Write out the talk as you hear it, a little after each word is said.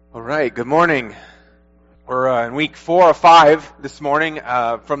All right, good morning. We're in week 4 of 5 this morning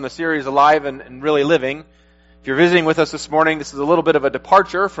from the series Alive and Really Living. If you're visiting with us this morning, this is a little bit of a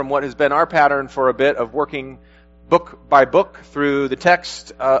departure from what has been our pattern for a bit of working book by book through the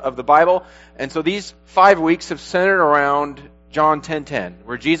text of the Bible. And so these 5 weeks have centered around John 10:10,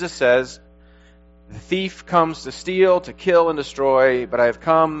 where Jesus says, "The thief comes to steal, to kill, and destroy, but I have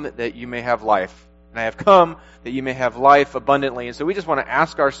come that you may have life. And I have come that you may have life abundantly." And so we just want to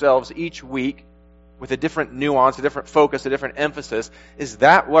ask ourselves each week with a different nuance, a different focus, a different emphasis, is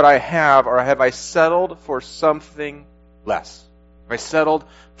that what I have, or have I settled for something less? Have I settled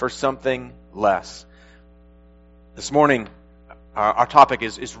for something less? This morning, our topic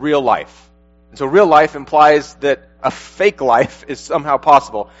is real life. And so real life implies that a fake life is somehow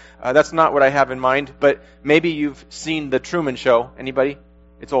possible. That's not what I have in mind, but maybe you've seen The Truman Show. Anybody?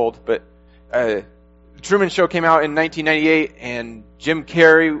 It's old, but The Truman Show came out in 1998, and Jim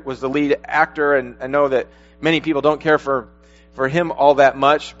Carrey was the lead actor, and I know that many people don't care for him all that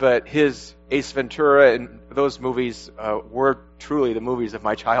much, but his Ace Ventura and those movies were truly the movies of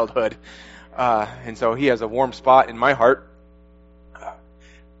my childhood. And so he has a warm spot in my heart.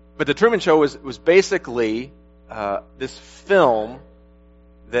 But The Truman Show was basically this film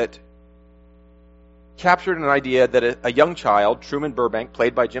that captured an idea that a young child, Truman Burbank,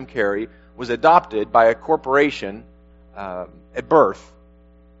 played by Jim Carrey, was adopted by a corporation at birth,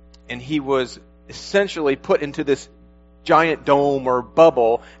 and he was essentially put into this giant dome or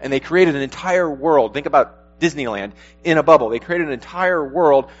bubble, and they created an entire world. Think about Disneyland in a bubble. They created an entire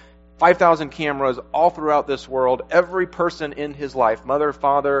world, 5,000 cameras all throughout this world. Every person in his life, mother,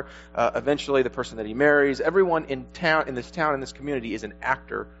 father, eventually the person that he marries, everyone in this community is an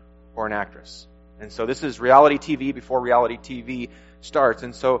actor or an actress. And so this is reality TV before reality TV starts.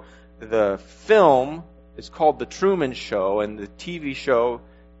 And so the film is called The Truman Show, and the TV show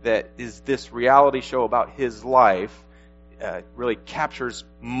that is this reality show about his life really captures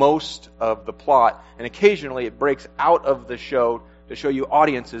most of the plot, and occasionally it breaks out of the show to show you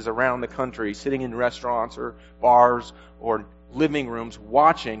audiences around the country sitting in restaurants or bars or living rooms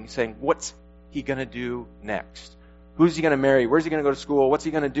watching, saying, what's he going to do next? Who's he going to marry? Where's he going to go to school? What's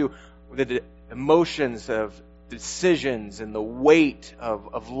he going to do? The emotions of decisions and the weight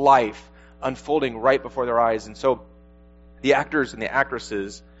of life unfolding right before their eyes. And so the actors and the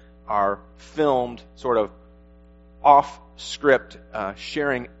actresses are filmed sort of off script,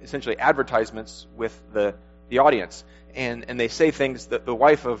 sharing essentially advertisements with the audience. And they say things that the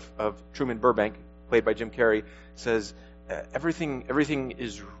wife of Truman Burbank, played by Jim Carrey, says, everything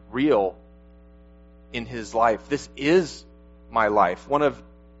is real in his life. This is my life. One of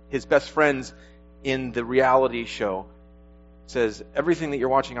his best friends in the reality show says, everything that you're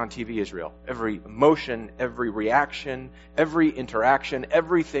watching on TV is real. Every emotion, every reaction, every interaction,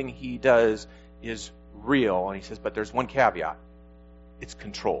 everything he does is real. And he says, but there's one caveat. It's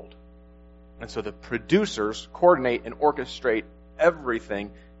controlled. And so the producers coordinate and orchestrate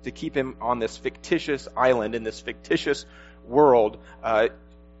everything to keep him on this fictitious island, in this fictitious world,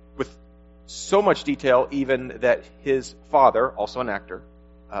 with so much detail even that his father, also an actor,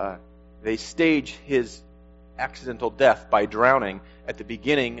 they stage his accidental death by drowning at the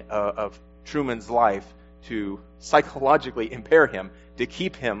beginning of Truman's life to psychologically impair him, to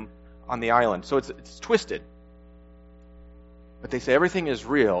keep him on the island. So it's twisted. But they say everything is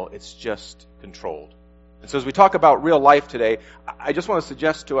real, it's just controlled. And so as we talk about real life today, I just want to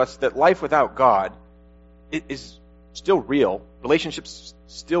suggest to us that life without God is still real. Relationships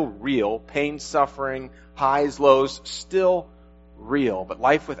still real. Pain, suffering, highs, lows, still real. But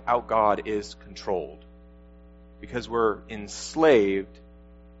life without God is controlled. Because we're enslaved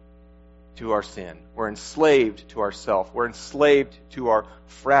to our sin. We're enslaved to ourself. We're enslaved to our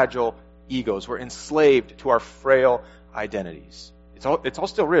fragile egos. We're enslaved to our frail identities. It's all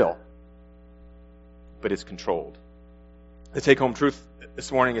still real, but it's controlled. The take-home truth this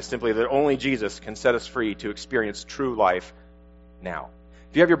morning is simply that only Jesus can set us free to experience true life now.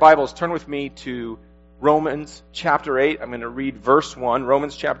 If you have your Bibles, turn with me to Romans chapter 8. I'm going to read verse 1.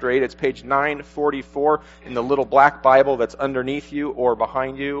 Romans chapter 8. It's page 944 in the little black Bible that's underneath you or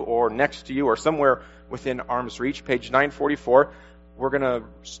behind you or next to you or somewhere within arm's reach. Page 944. We're going to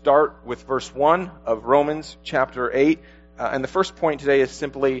start with verse 1 of Romans chapter 8. And the first point today is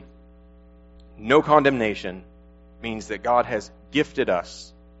simply, no condemnation means that God has gifted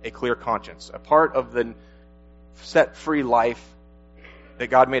us a clear conscience. A part of the set-free life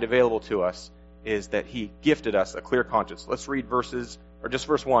that God made available to us is that He gifted us a clear conscience. Let's read verse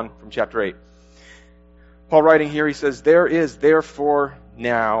 1 from chapter 8. Paul writing here, he says, "There is therefore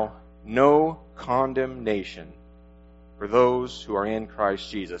now no condemnation for those who are in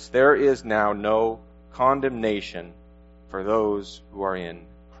Christ Jesus. There is now no condemnation for those who are in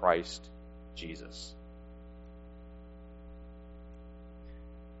Christ Jesus.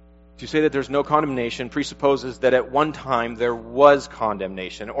 To say that there's no condemnation presupposes that at one time there was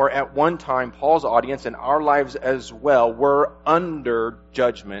condemnation, or at one time Paul's audience and our lives as well were under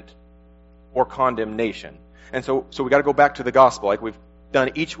judgment or condemnation. And so we got to go back to the gospel, like we've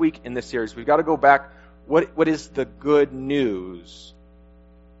done each week in this series. We've got to go back. What is the good news?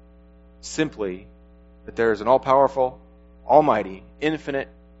 Simply that there is an all-powerful, almighty, infinite,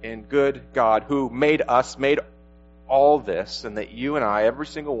 and good God who made us, made all this, and that you and I, every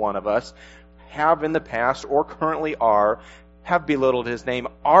single one of us, have in the past or currently have belittled His name,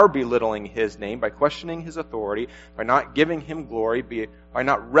 are belittling His name by questioning His authority, by not giving Him glory, by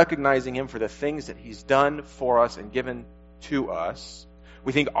not recognizing Him for the things that He's done for us and given to us.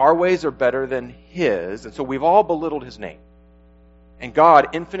 We think our ways are better than His, and so we've all belittled His name. And God,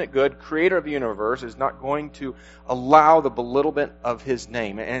 infinite good, creator of the universe, is not going to allow the belittlement of His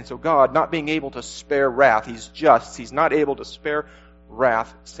name. And so God, not being able to spare wrath, He's just, He's not able to spare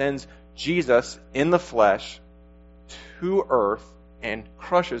wrath, sends Jesus in the flesh to earth and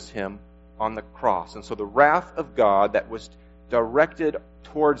crushes Him on the cross. And so the wrath of God that was directed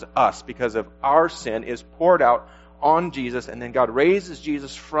towards us because of our sin is poured out on Jesus, and then God raises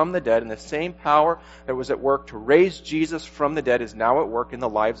Jesus from the dead, and the same power that was at work to raise Jesus from the dead is now at work in the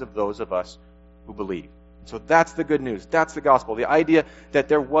lives of those of us who believe. So that's the good news. That's the gospel. The idea that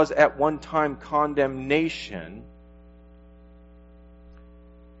there was at one time condemnation.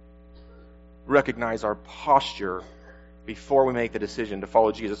 Recognize our posture before we make the decision to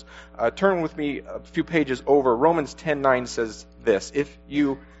follow Jesus. Turn with me a few pages over. Romans 10:9 says this: if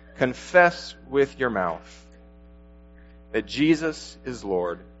you confess with your mouth that Jesus is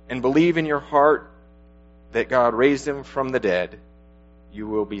Lord, and believe in your heart that God raised Him from the dead, you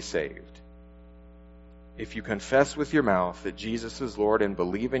will be saved. If you confess with your mouth that Jesus is Lord, and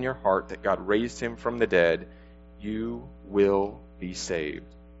believe in your heart that God raised Him from the dead, you will be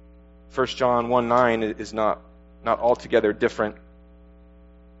saved. 1 John 1:9 is not altogether different.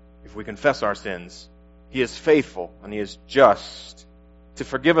 If we confess our sins, He is faithful and He is just to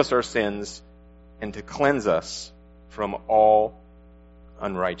forgive us our sins and to cleanse us from all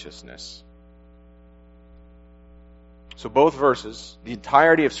unrighteousness. So both verses, the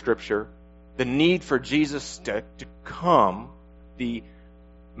entirety of Scripture, the need for Jesus to come, the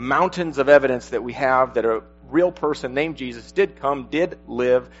mountains of evidence that we have that a real person named Jesus did come, did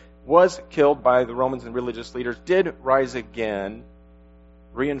live, was killed by the Romans and religious leaders, did rise again,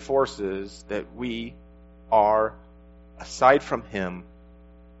 reinforces that we are, aside from Him,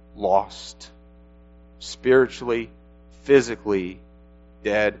 lost, spiritually, physically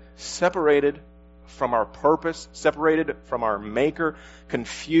dead, separated from our purpose, separated from our Maker,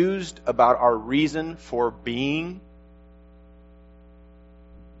 confused about our reason for being.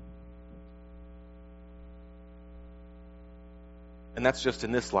 And that's just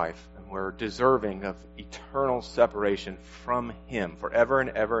in this life. And we're deserving of eternal separation from Him forever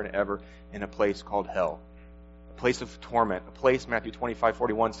and ever and ever in a place called hell. A place of torment. A place, Matthew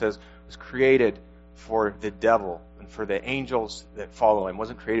 25:41 says, was created for the devil and for the angels that follow him. It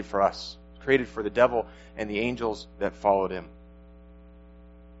wasn't created for us. It was created for the devil and the angels that followed him.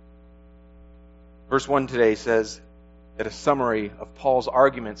 Verse 1 today says that a summary of Paul's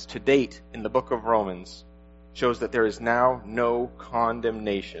arguments to date in the book of Romans shows that there is now no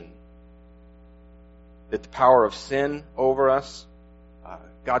condemnation. That the power of sin over us,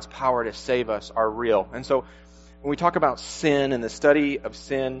 God's power to save us, are real. And so when we talk about sin and the study of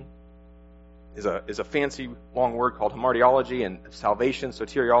sin, is a fancy long word called hamartiology, and salvation,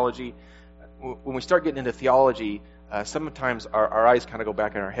 soteriology. When we start getting into theology, sometimes our eyes kind of go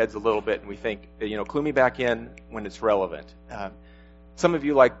back in our heads a little bit, and we think, clue me back in when it's relevant. Some of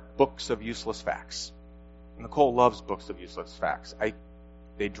you like books of useless facts. Nicole loves books of useless facts.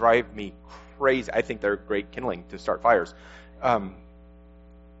 They drive me crazy. I think they're great kindling to start fires.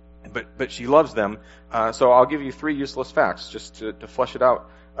 But she loves them. So I'll give you 3 useless facts just to flesh it out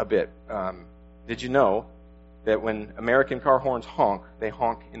a bit. Did you know that when American car horns honk, they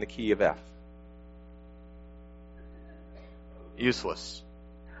honk in the key of F? Useless.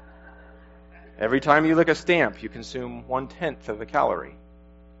 Every time you lick a stamp, you consume 1/10 of a calorie.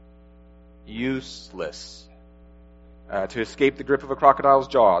 Useless. To escape the grip of a crocodile's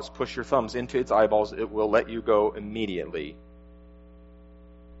jaws, push your thumbs into its eyeballs. It will let you go immediately.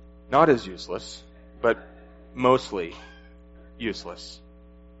 Not as useless, but mostly useless.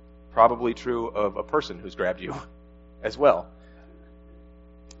 Probably true of a person who's grabbed you as well.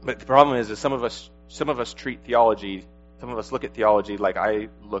 But the problem is some of us treat theology Some of us look at theology like I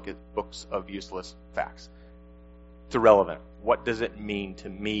look at books of useless facts. It's irrelevant. What does it mean to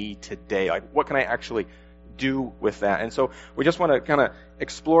me today? Like, what can I actually do with that? And so we just want to kind of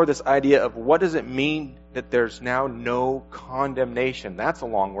explore this idea of what does it mean that there's now no condemnation? That's a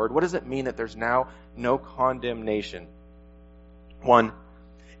long word. What does it mean that there's now no condemnation? One,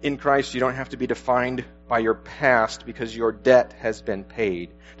 in Christ you don't have to be defined by your past because your debt has been paid.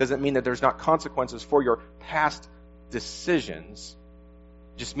 Doesn't mean that there's not consequences for your past decisions.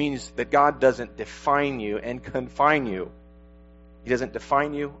 It just means that God doesn't define you and confine you. He doesn't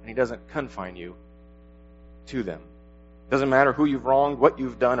define you and He doesn't confine you to them. Doesn't matter who you've wronged, what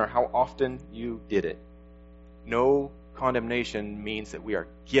you've done, or how often you did it. No condemnation means that we are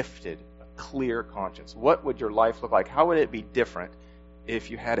gifted a clear conscience. What would your life look like? How would it be different if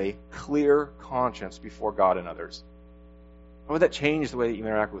you had a clear conscience before God and others? How would that change the way that you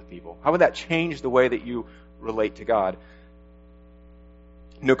interact with people? How would that change the way that you relate to God?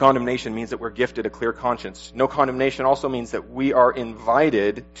 No condemnation means that we're gifted a clear conscience. No condemnation also means that we are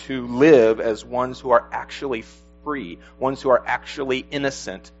invited to live as ones who are actually free, ones who are actually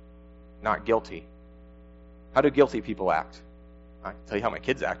innocent, not guilty. How do guilty people act? I can tell you how my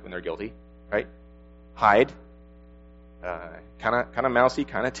kids act when they're guilty, right? Hide, kind of mousy,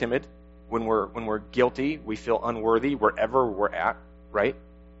 kind of timid. When we're guilty, we feel unworthy wherever we're at, right?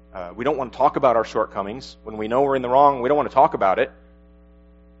 We don't want to talk about our shortcomings. When we know we're in the wrong, we don't want to talk about it.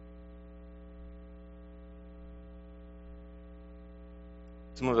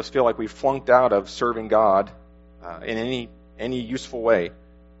 Some of us feel like we've flunked out of serving God in any useful way.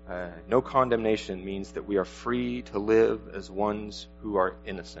 No condemnation means that we are free to live as ones who are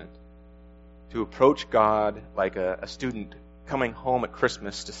innocent. To approach God like a student coming home at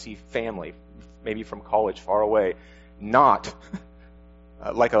Christmas to see family, maybe from college far away, not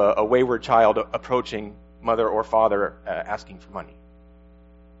like a wayward child approaching mother or father asking for money.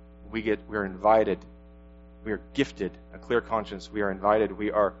 We're invited. We are gifted a clear conscience. We are invited. We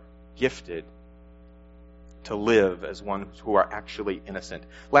are gifted to live as ones who are actually innocent.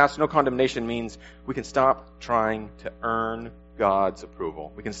 Last, no condemnation means we can stop trying to earn God's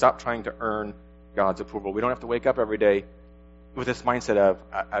approval. We can stop trying to earn God's approval. We don't have to wake up every day with this mindset of,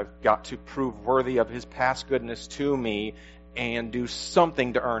 I've got to prove worthy of His past goodness to me and do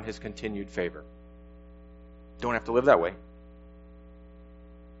something to earn His continued favor. Don't have to live that way.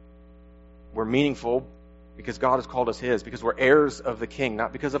 We're meaningful because God has called us His, because we're heirs of the King,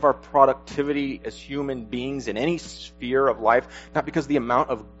 not because of our productivity as human beings in any sphere of life, not because of the amount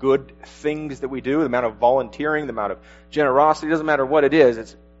of good things that we do, the amount of volunteering, the amount of generosity. It doesn't matter what it is.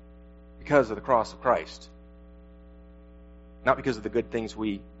 It's because of the cross of Christ. Not because of the good things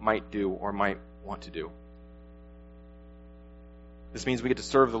we might do or might want to do. This means we get to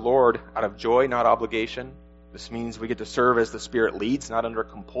serve the Lord out of joy, not obligation. This means we get to serve as the Spirit leads, not under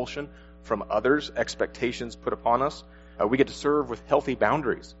compulsion from others, expectations put upon us. We get to serve with healthy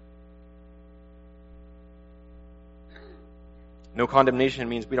boundaries. No condemnation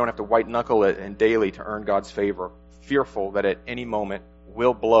means we don't have to white-knuckle it and daily to earn God's favor, fearful that at any moment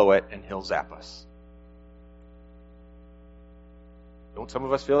we'll blow it and He'll zap us. Don't some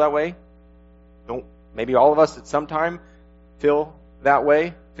of us feel that way? Don't maybe all of us at some time feel that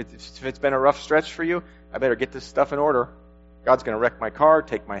way? If it's been a rough stretch for you, I better get this stuff in order. God's going to wreck my car,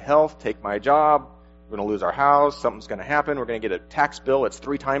 take my health, take my job. We're going to lose our house. Something's going to happen. We're going to get a tax bill that's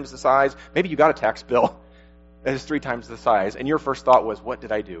 3 times the size. Maybe you got a tax bill that is 3 times the size, and your first thought was, what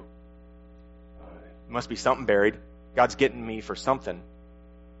did I do? There must be something buried. God's getting me for something.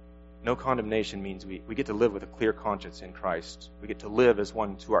 No condemnation means we get to live with a clear conscience in Christ. We get to live as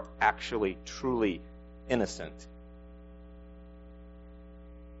ones who are actually, truly innocent.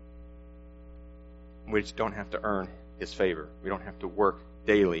 We just don't have to earn His favor. We don't have to work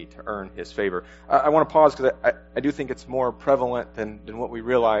daily to earn His favor. I want to pause because I do think it's more prevalent than what we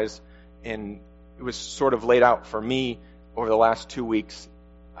realize. And it was sort of laid out for me over the last 2 weeks.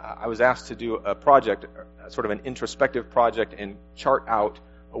 I was asked to do a project, sort of an introspective project, and chart out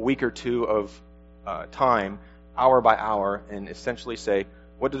a week or two of time, hour by hour, and essentially say,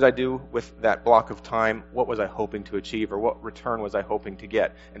 what did I do with that block of time? What was I hoping to achieve, or what return was I hoping to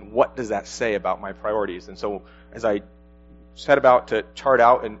get? And what does that say about my priorities? And so as I set about to chart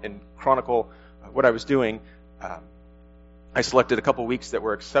out and chronicle what I was doing, I selected a couple weeks that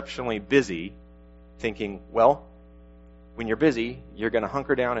were exceptionally busy, thinking, well, when you're busy, you're going to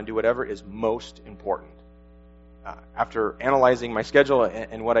hunker down and do whatever is most important. After analyzing my schedule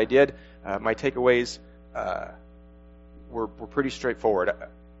and what I did, my takeaways were pretty straightforward.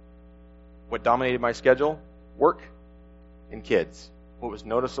 What dominated my schedule? Work and kids. What was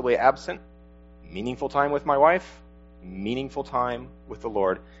noticeably absent? Meaningful time with my wife meaningful time with the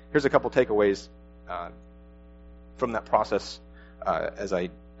Lord. Here's a couple takeaways from that process as I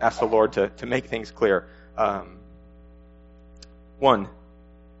ask the Lord to make things clear. One,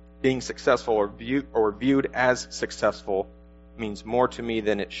 being successful or viewed as successful means more to me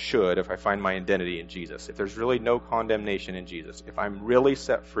than it should if I find my identity in Jesus. If there's really no condemnation in Jesus, if I'm really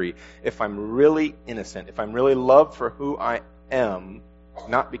set free, if I'm really innocent, if I'm really loved for who I am,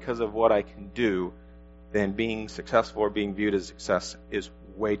 not because of what I can do, then being successful or being viewed as success is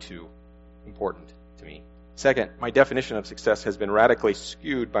way too important to me. Second, my definition of success has been radically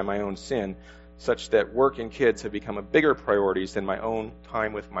skewed by my own sin, such that work and kids have become a bigger priorities than my own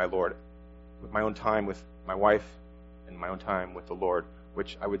time with my Lord, with my own time with my wife, and my own time with the Lord,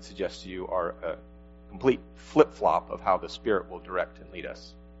 which I would suggest to you are a complete flip-flop of how the Spirit will direct and lead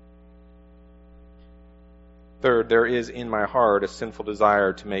us. Third, there is in my heart a sinful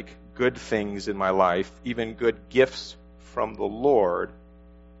desire to make good things in my life, even good gifts from the Lord,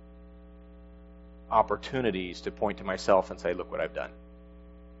 opportunities to point to myself and say, look what I've done.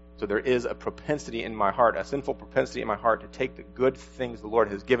 So there is a propensity in my heart, a sinful propensity in my heart to take the good things the Lord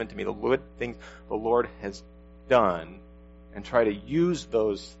has given to me, the good things the Lord has done, and try to use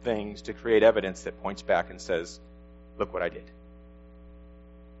those things to create evidence that points back and says, look what I did.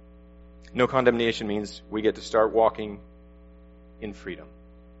 No condemnation means we get to start walking in freedom.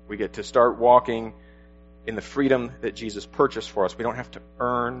 We get to start walking in the freedom that Jesus purchased for us. We don't have to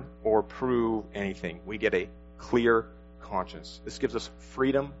earn or prove anything. We get a clear conscience. This gives us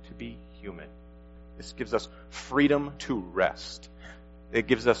freedom to be human. This gives us freedom to rest. It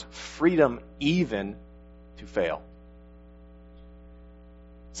gives us freedom even to fail.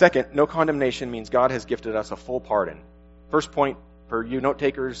 Second, no condemnation means God has gifted us a full pardon. First point for you note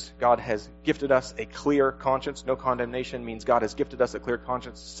takers, God has gifted us a clear conscience. No condemnation means God has gifted us a clear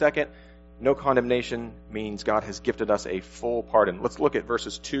conscience. Second, no condemnation means God has gifted us a full pardon. Let's look at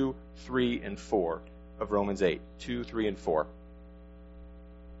verses 2, 3, and 4 of Romans 8. 2, 3, and 4.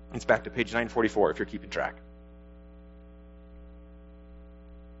 It's back to page 944 if you're keeping track.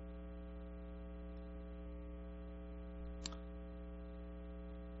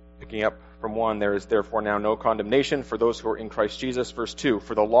 Picking up from 1, there is therefore now no condemnation for those who are in Christ Jesus. Verse 2,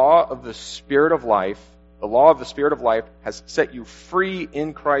 for the law of the Spirit of life has set you free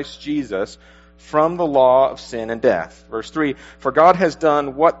in Christ Jesus from the law of sin and death. Verse 3, for God has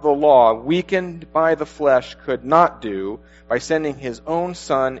done what the law, weakened by the flesh, could not do by sending his own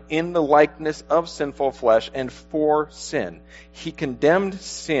Son in the likeness of sinful flesh and for sin. He condemned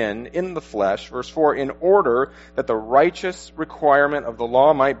sin in the flesh, verse 4, in order that the righteous requirement of the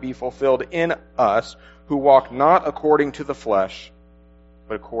law might be fulfilled in us who walk not according to the flesh,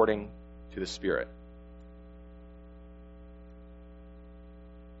 but according to the Spirit.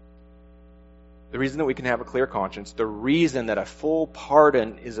 The reason that we can have a clear conscience, the reason that a full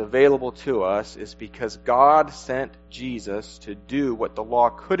pardon is available to us is because God sent Jesus to do what the law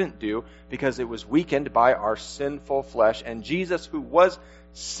couldn't do because it was weakened by our sinful flesh. And Jesus, who was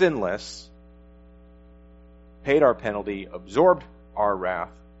sinless, paid our penalty, absorbed our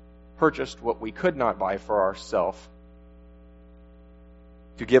wrath, purchased what we could not buy for ourselves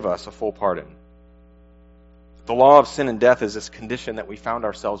to give us a full pardon. The law of sin and death is this condition that we found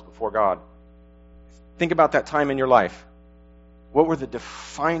ourselves before God. Think about that time in your life. What were the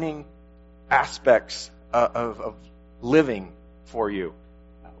defining aspects of living for you?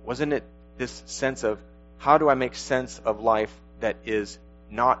 Wasn't it this sense of, how do I make sense of life that is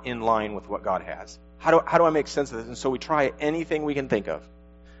not in line with what God has? How do I make sense of this? And so we try anything we can think of.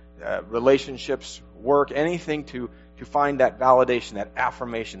 Relationships, work, anything to find that validation, that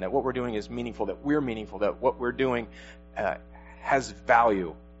affirmation, that what we're doing is meaningful, that we're meaningful, that what we're doing has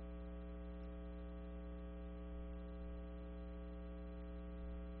value.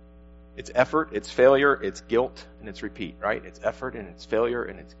 It's effort, it's failure, it's guilt, and it's repeat, right? It's effort, and it's failure,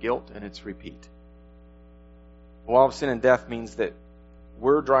 and it's guilt, and it's repeat. The law of sin and death means that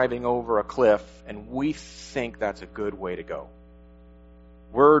we're driving over a cliff, and we think that's a good way to go.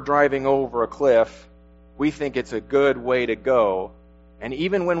 We're driving over a cliff, we think it's a good way to go, and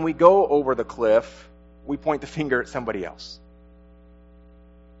even when we go over the cliff, we point the finger at somebody else.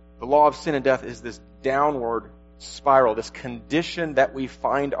 The law of sin and death is this downward spiral, this condition that we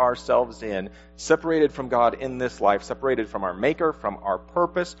find ourselves in, separated from God in this life, separated from our Maker, from our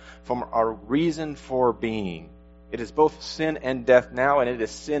purpose, from our reason for being. It is both sin and death now, and it is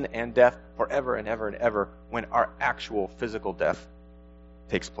sin and death forever and ever and ever when our actual physical death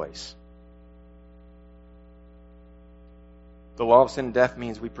takes place. The law of sin and death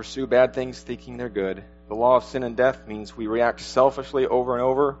means we pursue bad things thinking they're good. The law of sin and death means we react selfishly over and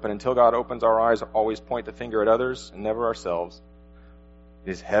over, but until God opens our eyes, always point the finger at others and never ourselves.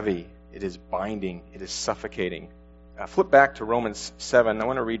 It is heavy. It is binding. It is suffocating. Flip back to Romans 7. I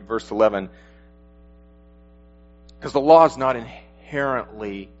want to read verse 11. Because the law is not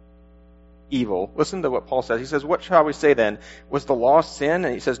inherently evil. Listen to what Paul says. He says, what shall we say then? Was the law sin?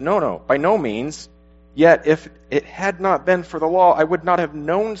 And he says, no, by no means. Yet if it had not been for the law, I would not have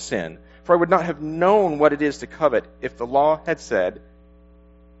known sin. For I would not have known what it is to covet if the law had said,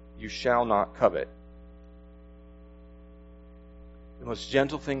 you shall not covet. The most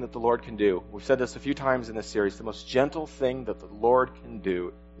gentle thing that the Lord can do, we've said this a few times in this series, the most gentle thing that the Lord can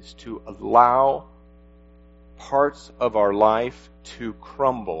do is to allow parts of our life to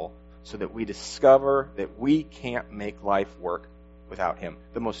crumble so that we discover that we can't make life work without Him.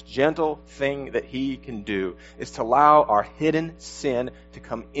 The most gentle thing that He can do is to allow our hidden sin to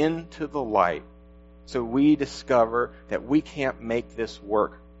come into the light so we discover that we can't make this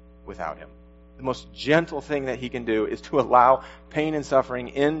work without Him. The most gentle thing that He can do is to allow pain and suffering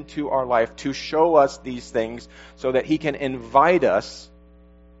into our life to show us these things so that He can invite us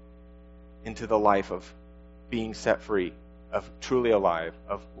into the life of being set free, of truly alive,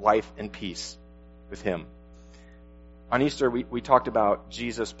 of life and peace with Him. On Easter, we talked about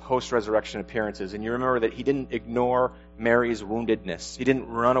Jesus' post-resurrection appearances, and you remember that He didn't ignore Mary's woundedness. He didn't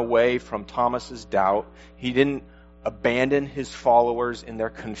run away from Thomas's doubt. He didn't abandon His followers in their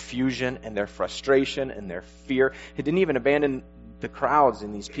confusion and their frustration and their fear. He didn't even abandon the crowds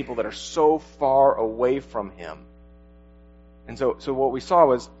and these people that are so far away from Him. And so what we saw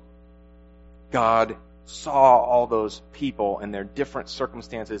was God saw all those people and their different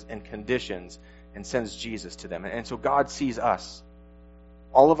circumstances and conditions and sends Jesus to them. And so God sees us,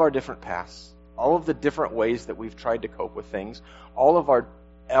 all of our different paths, all of the different ways that we've tried to cope with things, all of our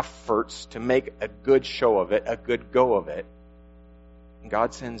efforts to make a good show of it, a good go of it. And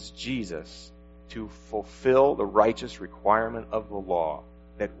God sends Jesus to fulfill the righteous requirement of the law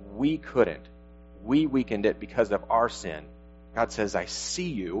that we couldn't. We weakened it because of our sin. God says, I see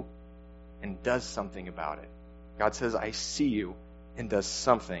you, and does something about it. God says, I see you, and does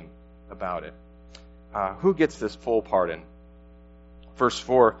something about it. Who gets this full pardon? Verse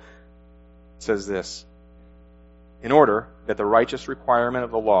 4 says this, in order that the righteous requirement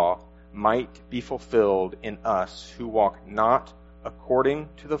of the law might be fulfilled in us who walk not according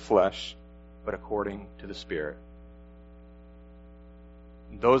to the flesh, but according to the Spirit.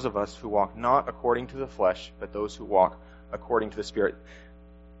 Those of us who walk not according to the flesh, but those who walk according to the Spirit.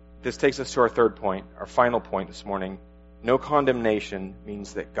 This takes us to our third point, our final point this morning. No condemnation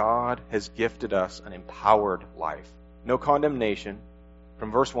means that God has gifted us an empowered life. No condemnation, from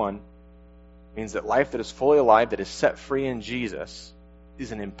verse 1, means that life that is fully alive, that is set free in Jesus,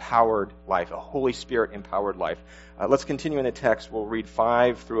 is an empowered life, a Holy Spirit empowered life. Let's continue in the text. We'll read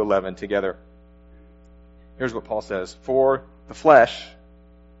 5 through 11 together. Here's what Paul says. For the flesh,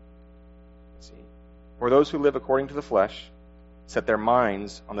 for those who live according to the flesh, set their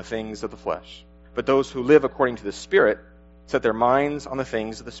minds on the things of the flesh. But those who live according to the Spirit set their minds on the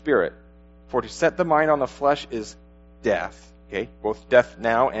things of the Spirit. For to set the mind on the flesh is death, okay, both death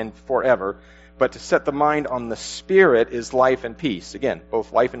now and forever. But to set the mind on the Spirit is life and peace. Again,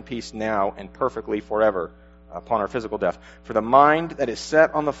 both life and peace now and perfectly forever upon our physical death. For the mind that is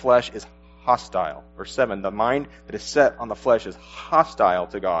set on the flesh is hostile. Verse 7, the mind that is set on the flesh is hostile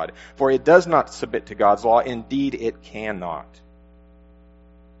to God, for it does not submit to God's law. Indeed, it cannot.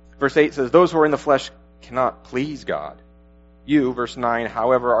 Verse 8 says, those who are in the flesh cannot please God. You, verse 9,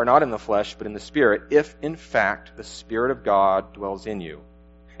 however, are not in the flesh, but in the Spirit, if in fact the Spirit of God dwells in you.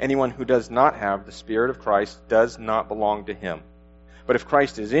 Anyone who does not have the Spirit of Christ does not belong to Him. But if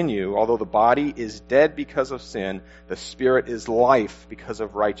Christ is in you, although the body is dead because of sin, the Spirit is life because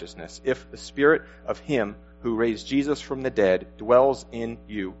of righteousness. If the Spirit of Him who raised Jesus from the dead dwells in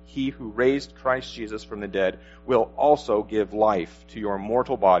you, He who raised Christ Jesus from the dead will also give life to your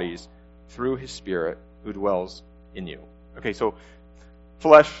mortal bodies through His Spirit who dwells in you. Okay, so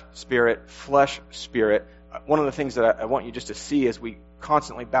flesh, spirit. One of the things that I want you just to see as we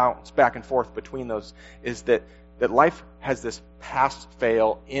constantly bounce back and forth between those is that life has this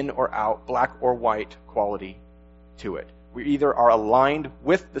pass-fail, in or out, black or white quality to it. We either are aligned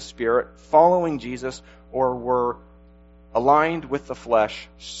with the Spirit, following Jesus, or we're aligned with the flesh,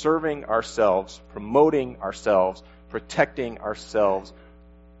 serving ourselves, promoting ourselves, protecting ourselves,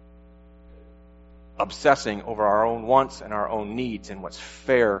 obsessing over our own wants and our own needs and what's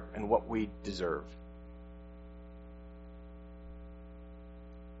fair and what we deserve.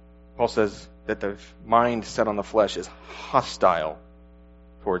 Paul says that the mind set on the flesh is hostile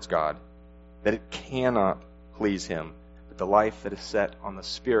towards God. that it cannot please him. But the life that is set on the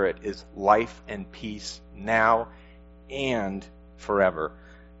Spirit is life and peace now and forever.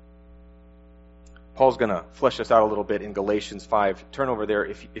 Paul's going to flesh this out a little bit in Galatians 5. Turn over there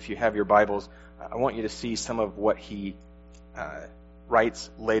if you have your Bibles. I want you to see some of what he writes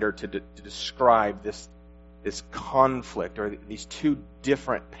later to describe this conflict, or these two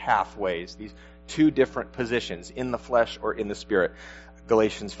different pathways, these two different positions, in the flesh or in the Spirit.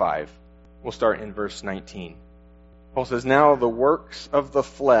 Galatians 5. We'll start in verse 19. Paul says, "Now the works of the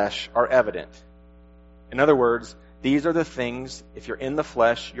flesh are evident." In other words, these are the things, if you're in the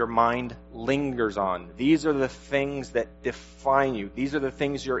flesh, your mind lingers on. These are the things that define you. These are the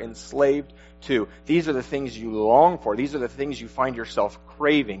things you're enslaved to. These are the things you long for. These are the things you find yourself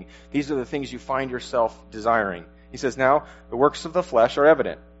craving. These are the things you find yourself desiring. He says, now the works of the flesh are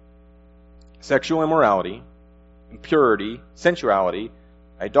evident: sexual immorality, impurity, sensuality,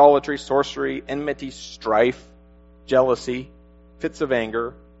 idolatry, sorcery, enmity, strife, jealousy, fits of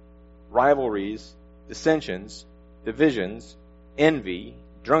anger, rivalries, dissensions, divisions, envy,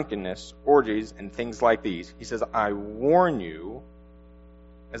 drunkenness, orgies, and things like these. He says, I warn you,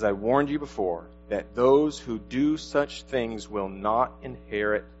 as I warned you before, that those who do such things will not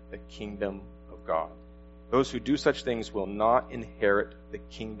inherit the kingdom of God. Those who do such things will not inherit the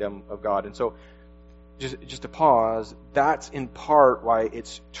kingdom of God. And so, just to pause, that's in part why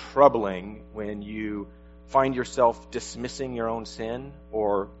it's troubling when you find yourself dismissing your own sin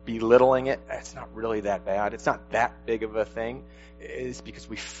or belittling it. It's not really that bad. It's not that big of a thing. It's because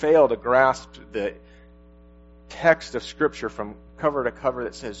we fail to grasp the text of Scripture from cover to cover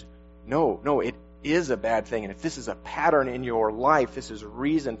that says, no, it is a bad thing. And if this is a pattern in your life, this is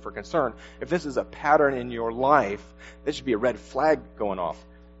reason for concern. If this is a pattern in your life, there should be a red flag going off.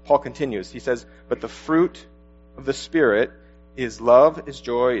 Paul continues. He says, but the fruit of the Spirit is love, is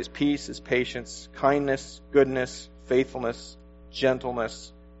joy, is peace, is patience, kindness, goodness, faithfulness,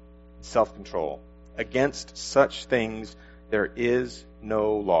 gentleness, self-control. Against such things there is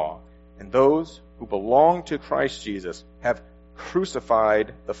no law. And those who belong to Christ Jesus have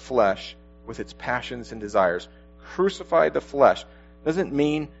crucified the flesh with its passions and desires. Crucified the flesh doesn't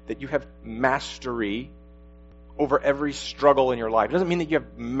mean that you have mastery over every struggle in your life. It doesn't mean that you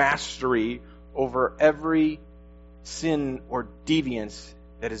have mastery over every sin or deviance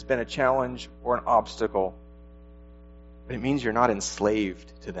that has been a challenge or an obstacle. But it means you're not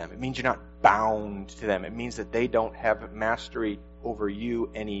enslaved to them. It means you're not bound to them. It means that they don't have mastery over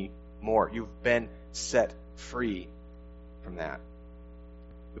you anymore. You've been set free from that.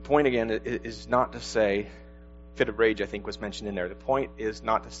 The point, again, is not to say, fit of rage, I think, was mentioned in there. The point is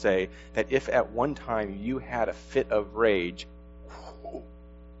not to say that if at one time you had a fit of rage,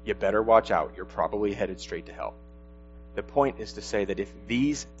 you better watch out. You're probably headed straight to hell. The point is to say that if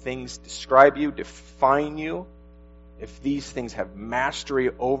these things describe you, define you, if these things have mastery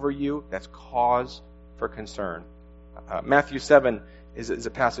over you, that's cause for concern. Matthew 7 is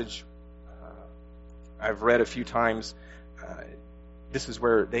a passage I've read a few times. This is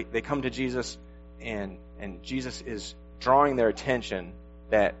where they come to Jesus, and Jesus is drawing their attention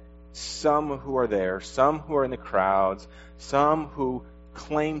that some who are there, some who are in the crowds, some who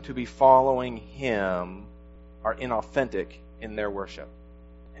claim to be following him are inauthentic in their worship.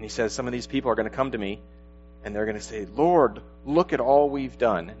 And he says, some of these people are going to come to me, and they're going to say, Lord, look at all we've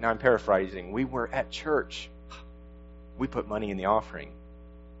done. Now I'm paraphrasing. We were at church. We put money in the offering.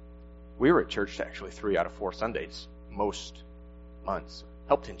 We were at church actually 3 out of 4 Sundays, most months.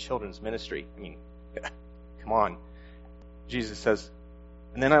 Helped in children's ministry. I mean, come on. Jesus says,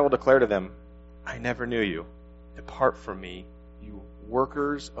 and then I will declare to them, I never knew you. Depart from me, you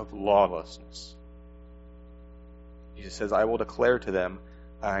workers of lawlessness. Jesus says, I will declare to them,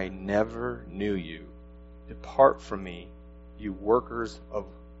 I never knew you. Depart from me, you workers of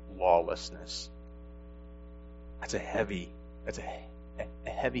lawlessness. That's a heavy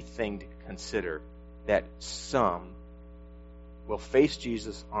thing to consider, that some will face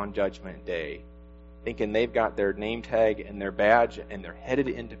Jesus on Judgment Day thinking they've got their name tag and their badge and they're headed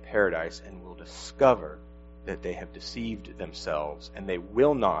into paradise, and will discover that they have deceived themselves and they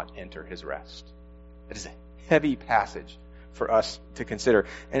will not enter his rest. That is a heavy passage for us to consider.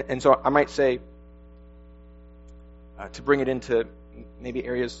 And so I might say, to bring it into maybe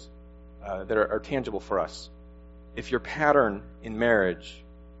areas that are tangible for us, if your pattern in marriage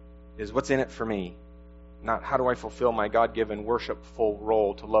is what's in it for me, not how do I fulfill my God-given worshipful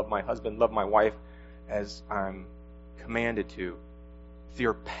role to love my husband, love my wife as I'm commanded to, if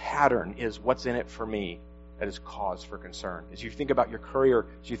your pattern is what's in it for me, that is cause for concern. As you think about your career,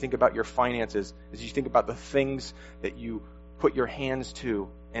 as you think about your finances, as you think about the things that you put your hands to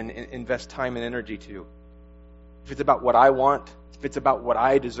and invest time and energy to, if it's about what I want, if it's about what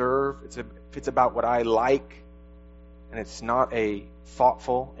I deserve, if it's about what I like, and it's not a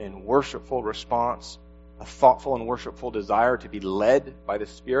thoughtful and worshipful response, a thoughtful and worshipful desire to be led by the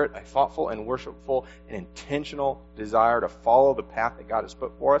Spirit, a thoughtful and worshipful and intentional desire to follow the path that God has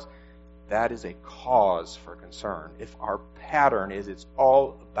put for us, that is a cause for concern. If our pattern is it's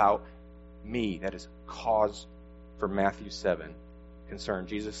all about me, that is a cause for Matthew 7 concern.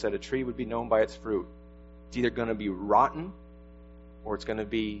 Jesus said a tree would be known by its fruit. It's either going to be rotten or it's going to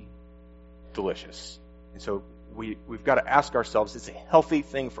be delicious. And so we've got to ask ourselves, it's a healthy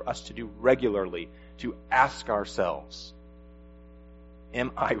thing for us to do regularly, to ask ourselves,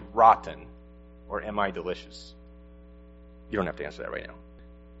 am I rotten or am I delicious? You don't have to answer that right now.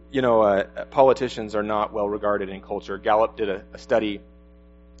 You know, politicians are not well regarded in culture. Gallup did a study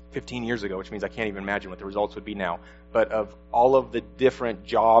 15 years ago, which means I can't even imagine what the results would be now. But of all of the different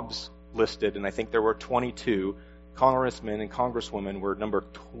jobs listed, and I think there were 22, congressmen and congresswomen were number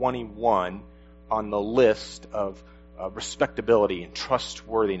 21 on the list of respectability and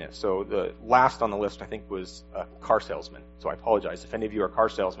trustworthiness. So the last on the list, I think, was a car salesman. So I apologize if any of you are car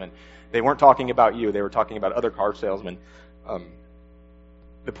salesmen. They weren't talking about you. They were talking about other car salesmen.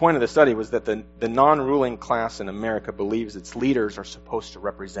 The point of the study was that the non-ruling class in America believes its leaders are supposed to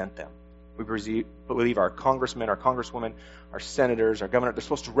represent them. We believe our congressmen, our congresswomen, our senators, our governor, they're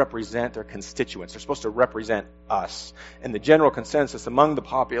supposed to represent their constituents. They're supposed to represent us. And the general consensus among the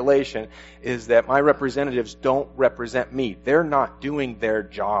population is that my representatives don't represent me. They're not doing their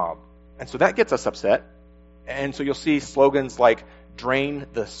job. And so that gets us upset. And so you'll see slogans like, drain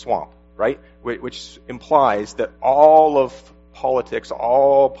the swamp, right? Which implies that all of politics,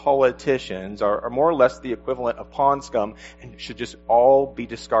 all politicians are more or less the equivalent of pond scum and should just all be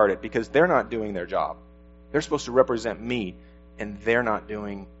discarded because they're not doing their job. They're supposed to represent me, and they're not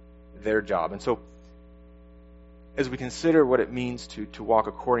doing their job. And so as we consider what it means to walk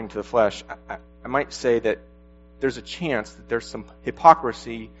according to the flesh, I might say that there's a chance that there's some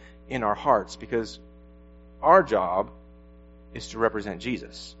hypocrisy in our hearts because our job is to represent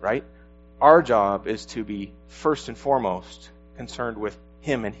Jesus, right? Our job is to be first and foremost concerned with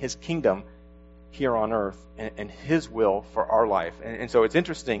Him and His kingdom here on earth and His will for our life. And so it's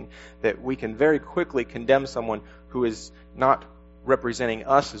interesting that we can very quickly condemn someone who is not representing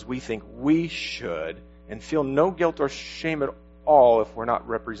us as we think we should and feel no guilt or shame at all if we're not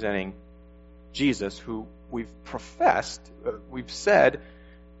representing Jesus, who we've professed, we've said,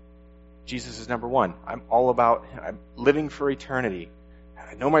 Jesus is number one. I'm living for eternity.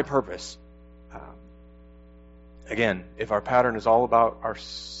 I know my purpose. Again, if our pattern is all about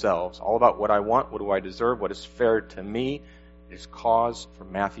ourselves, all about what I want, what do I deserve, what is fair to me, it is cause for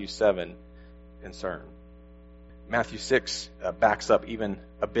Matthew 7 concern. Matthew 6 backs up even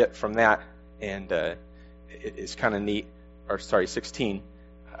a bit from that, and it's kind of neat. 16.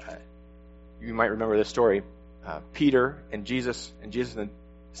 You might remember this story. Peter and Jesus and the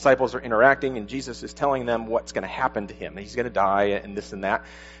disciples are interacting, and Jesus is telling them what's going to happen to him. He's going to die and this and that.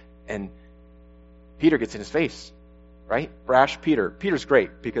 And Peter gets in his face, right? Brash Peter. Peter's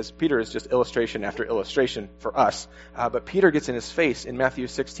great because Peter is just illustration after illustration for us. But Peter gets in his face in Matthew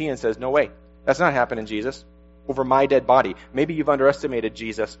 16 and says, no way, that's not happening, Jesus. Over my dead body. Maybe you've underestimated,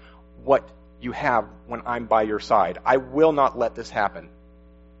 Jesus, what you have when I'm by your side. I will not let this happen.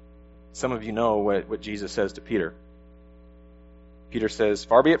 Some of you know what Jesus says to Peter. Peter says,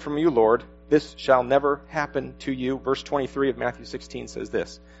 far be it from you, Lord, this shall never happen to you. Verse 23 of Matthew 16 says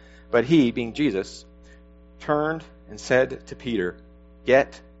this. But he, being Jesus, turned and said to Peter,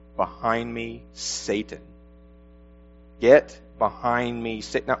 get behind me, Satan. Get behind me,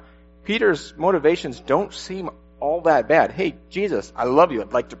 Satan. Now, Peter's motivations don't seem all that bad. Hey, Jesus, I love you.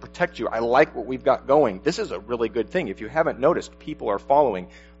 I'd like to protect you. I like what we've got going. This is a really good thing. If you haven't noticed, people are following.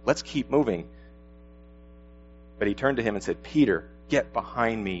 Let's keep moving. But he turned to him and said, Peter, get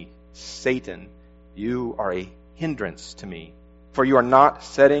behind me, Satan. You are a hindrance to me. For you are not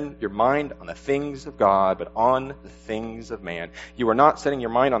setting your mind on the things of God, but on the things of man. You are not setting your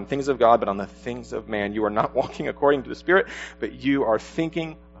mind on things of God, but on the things of man. You are not walking according to the Spirit, but you are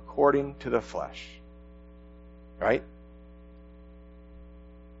thinking according to the flesh. Right?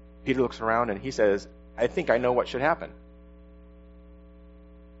 Peter looks around and he says, I think I know what should happen.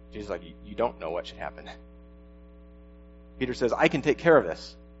 Jesus is like, you don't know what should happen. Peter says, I can take care of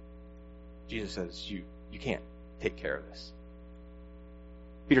this. Jesus says, you can't take care of this.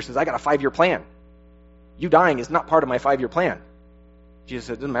 Peter says, I got a 5-year plan. You dying is not part of my 5-year plan. Jesus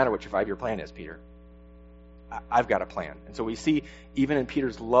said, it doesn't matter what your 5-year plan is, Peter. I've got a plan. And so we see, even in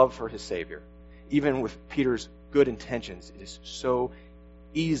Peter's love for his Savior, even with Peter's good intentions, it's so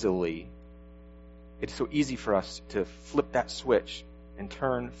easy for us to flip that switch and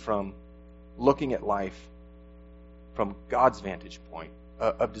turn from looking at life from God's vantage point,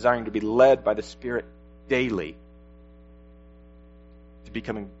 of desiring to be led by the Spirit daily, to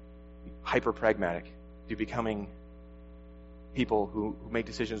becoming hyper-pragmatic, to becoming people who make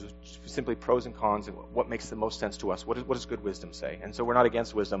decisions with simply pros and cons and what makes the most sense to us. What does good wisdom say? And so we're not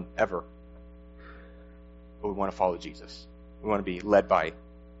against wisdom ever, but we want to follow Jesus. We want to be led by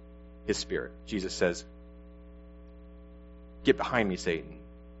His Spirit. Jesus says, "Get behind me, Satan.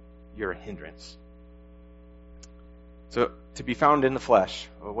 You're a hindrance." So to be found in the flesh,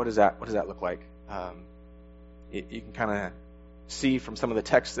 well, what does that look like? You can kind of see from some of the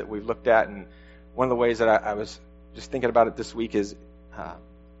texts that we've looked at, and one of the ways that I was just thinking about it this week is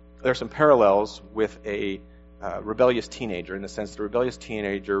there are some parallels with a rebellious teenager, in the sense the rebellious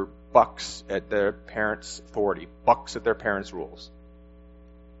teenager bucks at their parents' authority, bucks at their parents' rules.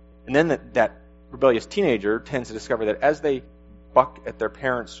 And then that rebellious teenager tends to discover that as they buck at their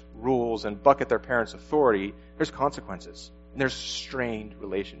parents' rules and buck at their parents' authority, there's consequences, and there's strained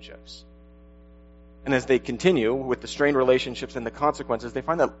relationships. And as they continue with the strained relationships and the consequences, they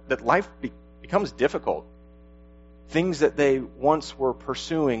find that life becomes difficult. Things that they once were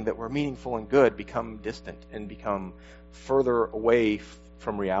pursuing that were meaningful and good become distant and become further away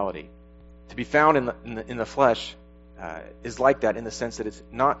from reality. To be found in the flesh is like that, in the sense that it's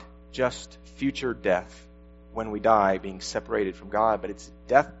not just future death when we die, being separated from God, but it's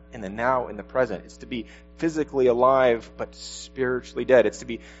death in the now, in the present. It's to be physically alive but spiritually dead. It's to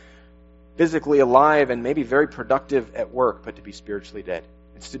be physically alive and maybe very productive at work, but to be spiritually dead.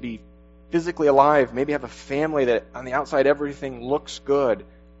 It's to be physically alive, maybe have a family that on the outside everything looks good,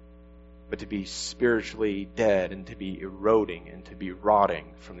 but to be spiritually dead and to be eroding and to be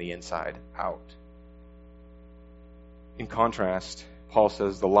rotting from the inside out. In contrast, Paul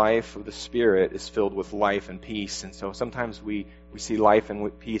says the life of the Spirit is filled with life and peace. And so sometimes we see life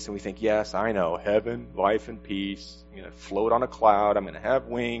and peace and we think, yes, I know, heaven, life and peace. I'm going to float on a cloud. I'm going to have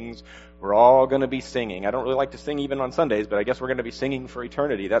wings. We're all going to be singing. I don't really like to sing even on Sundays, but I guess we're going to be singing for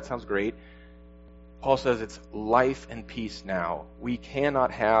eternity. That sounds great. Paul says it's life and peace now. We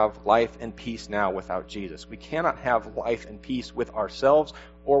cannot have life and peace now without Jesus. We cannot have life and peace with ourselves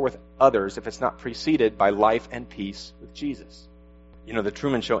or with others if it's not preceded by life and peace with Jesus. You know, the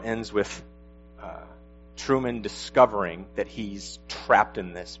Truman Show ends with Truman discovering that he's trapped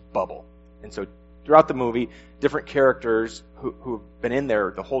in this bubble. And so throughout the movie, different characters who have been in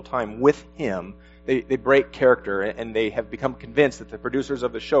there the whole time with him, they break character and they have become convinced that the producers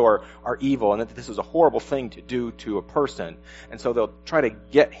of the show are evil and that this is a horrible thing to do to a person. And so they'll try to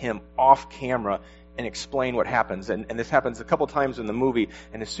get him off camera and explain what happens. And this happens a couple times in the movie.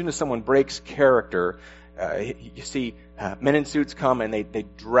 And as soon as someone breaks character, you see men in suits come and they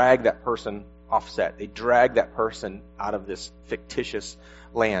drag that person off set. They drag that person out of this fictitious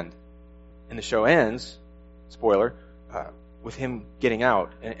land. And the show ends, spoiler, with him getting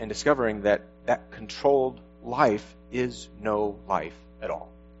out and discovering that controlled life is no life at all.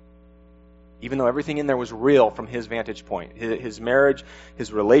 Even though everything in there was real from his vantage point. His marriage,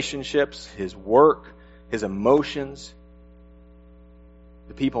 his relationships, his work, his emotions,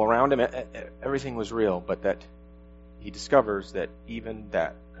 the people around him, everything was real, but that he discovers that even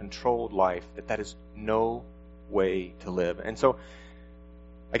that controlled life, that is no way to live. And so,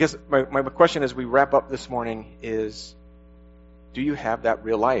 I guess my question as we wrap up this morning is, do you have that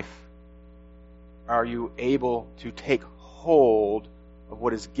real life? Are you able to take hold of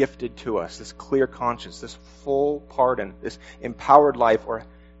what is gifted to us, this clear conscience, this full pardon, this empowered life, or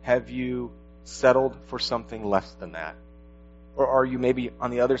have you settled for something less than that? Or are you maybe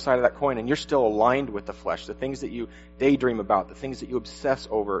on the other side of that coin and you're still aligned with the flesh, the things that you daydream about, the things that you obsess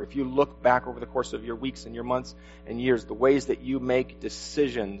over? If you look back over the course of your weeks and your months and years, the ways that you make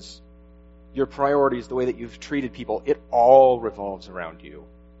decisions, your priorities, the way that you've treated people, it all revolves around you.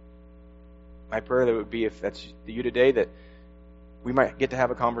 My prayer that would be, if that's you today, that we might get to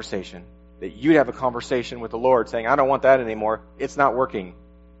have a conversation, that you'd have a conversation with the Lord saying, I don't want that anymore. It's not working.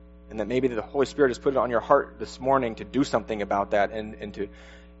 And that maybe the Holy Spirit has put it on your heart this morning to do something about that and to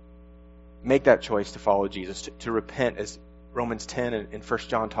make that choice to follow Jesus, to repent, as Romans 10 and 1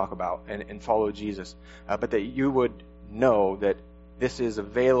 John talk about, and follow Jesus. But that you would know that this is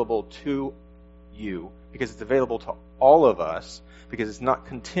available to you, because it's available to all of us, because it's not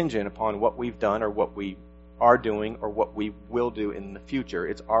contingent upon what we've done or what we are doing or what we will do in the future.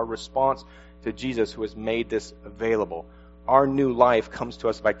 It's our response to Jesus who has made this available. Our new life comes to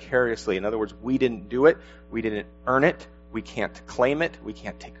us vicariously. In other words, we didn't do it. We didn't earn it. We can't claim it. We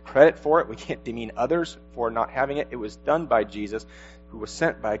can't take credit for it. We can't demean others for not having it. It was done by Jesus, who was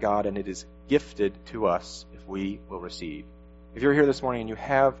sent by God, and it is gifted to us if we will receive. If you're here this morning and you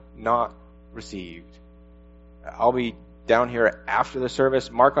have not received, I'll be down here after the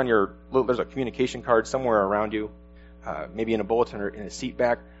service. Mark on there's a communication card somewhere around you, maybe in a bulletin or in a seat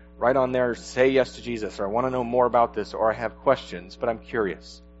back. Write on there, say yes to Jesus, or I want to know more about this, or I have questions, but I'm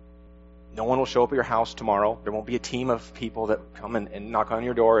curious. No one will show up at your house tomorrow. There won't be a team of people that come and knock on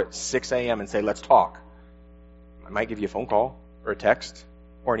your door at 6 a.m. and say, let's talk. I might give you a phone call or a text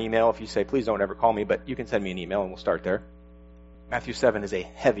or an email if you say, please don't ever call me, but you can send me an email and we'll start there. Matthew 7 is a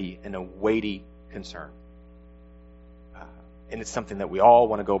heavy and a weighty concern. And it's something that we all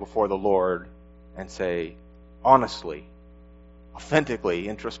want to go before the Lord and say, honestly, authentically,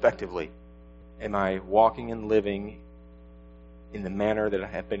 introspectively, am I walking and living in the manner that I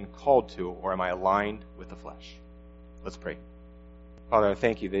have been called to, or am I aligned with the flesh? Let's pray. Father, I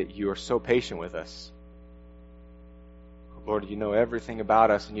thank you that you are so patient with us. Lord, you know everything about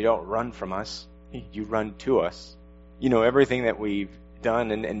us, and you don't run from us. You run to us. You know everything that we've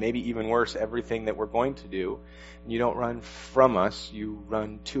done, and maybe even worse, everything that we're going to do. And you don't run from us, you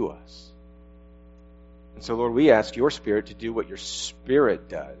run to us. And so, Lord, we ask your Spirit to do what your Spirit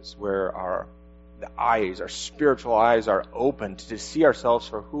does, where our spiritual eyes are opened to see ourselves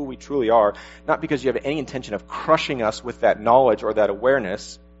for who we truly are, not because you have any intention of crushing us with that knowledge or that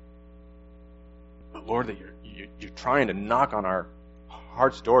awareness, but Lord, that you're trying to knock on our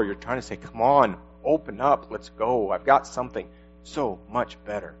heart's door. You're trying to say, come on, open up, let's go. I've got something so much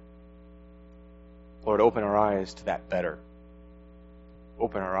better. Lord, open our eyes to that better.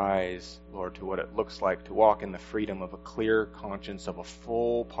 Open our eyes, Lord, to what it looks like to walk in the freedom of a clear conscience, of a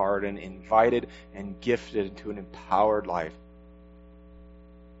full pardon, invited and gifted into an empowered life.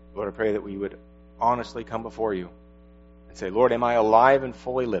 Lord, I pray that we would honestly come before you and say, Lord, am I alive and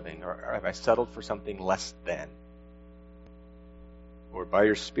fully living, or have I settled for something less than? Lord, by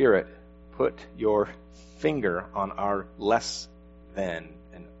your Spirit, put your finger on our less than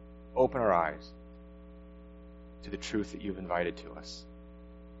and open our eyes to the truth that you've invited to us.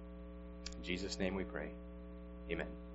 In Jesus' name we pray. Amen.